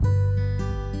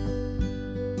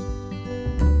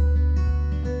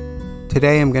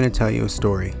Today I'm going to tell you a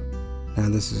story. Now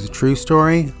this is a true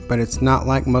story, but it's not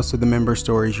like most of the member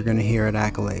stories you're going to hear at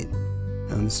Accolade.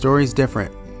 The story's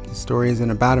different. The story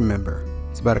isn't about a member.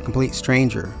 It's about a complete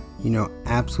stranger you know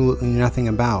absolutely nothing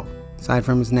about, aside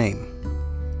from his name,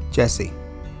 Jesse.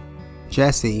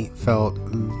 Jesse felt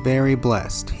very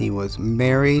blessed. He was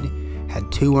married, had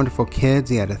 2 wonderful kids,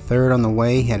 he had a 3rd on the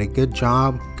way, he had a good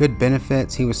job, good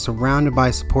benefits, he was surrounded by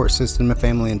a support system of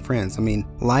family and friends. I mean,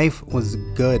 life was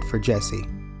good for Jesse.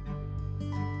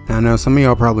 Now I know some of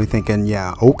y'all are probably thinking,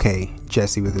 yeah, okay,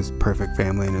 Jesse with his perfect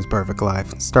family and his perfect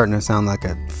life. It's starting to sound like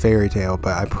a fairy tale,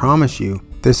 but I promise you,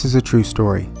 this is a true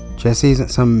story. Jesse isn't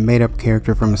some made-up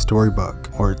character from a storybook,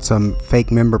 or some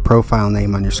fake member profile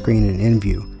name on your screen in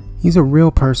InView. He's a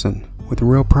real person with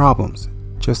real problems,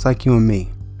 just like you and me.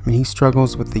 I mean, he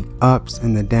struggles with the ups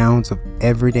and the downs of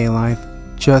everyday life,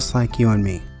 just like you and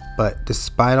me. But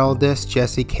despite all this,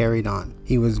 Jesse carried on.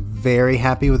 He was very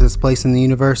happy with his place in the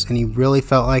universe, and he really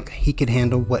felt like he could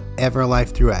handle whatever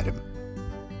life threw at him.